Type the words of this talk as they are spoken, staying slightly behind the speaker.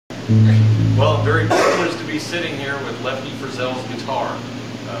Well, I'm very privileged to be sitting here with Lefty Frizzell's guitar,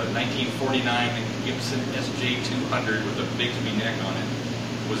 1949 Gibson SJ-200 with a Bigsby neck on it.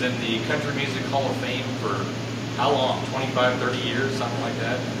 Was in the Country Music Hall of Fame for how long? 25, 30 years, something like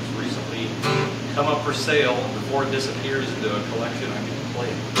that. And it's recently come up for sale. Before it disappears into a collection, I get to play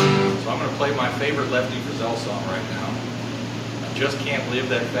it. So I'm going to play my favorite Lefty Frizzell song right now. I just can't live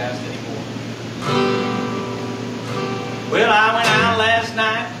that fast anymore. Well, I went out last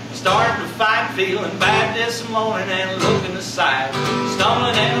night, started to fight, feeling bad this morning and looking aside,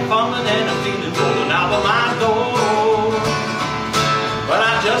 stumbling and fumbling and a feeling rolling out of my door. But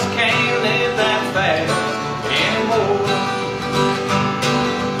I just can't live that fast anymore.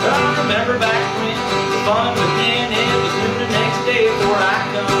 Well, I remember back when the fun began, it was noon the next day before I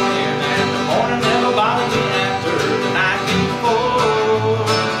come in, and the morning never bothered me after the night before.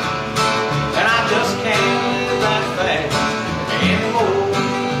 And I just can't live that fast anymore.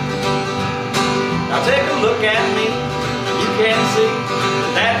 Now take a look at me, and you can see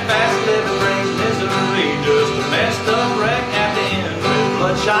that fast living brings misery, just a messed up wreck at the end with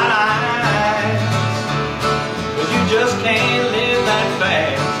bloodshot eyes. But you just can't live that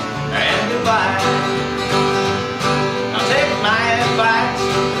fast and goodbye. Now take my advice,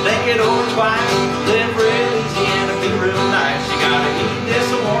 think it over twice, live real easy and it'll be real nice. You gotta heed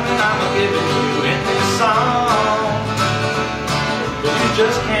this warning I'm giving you in this song. But you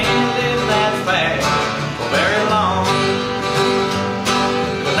just can't live that fast for very long.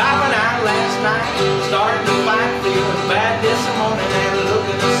 Cause I went out last night, started to fight, feeling bad this morning and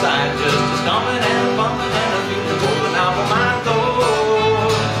looking aside, just a stumbling and a bumping and a feeling rolling out of my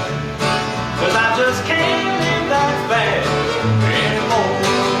door. Cause I just can't live that fast anymore.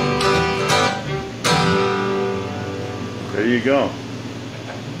 There you go.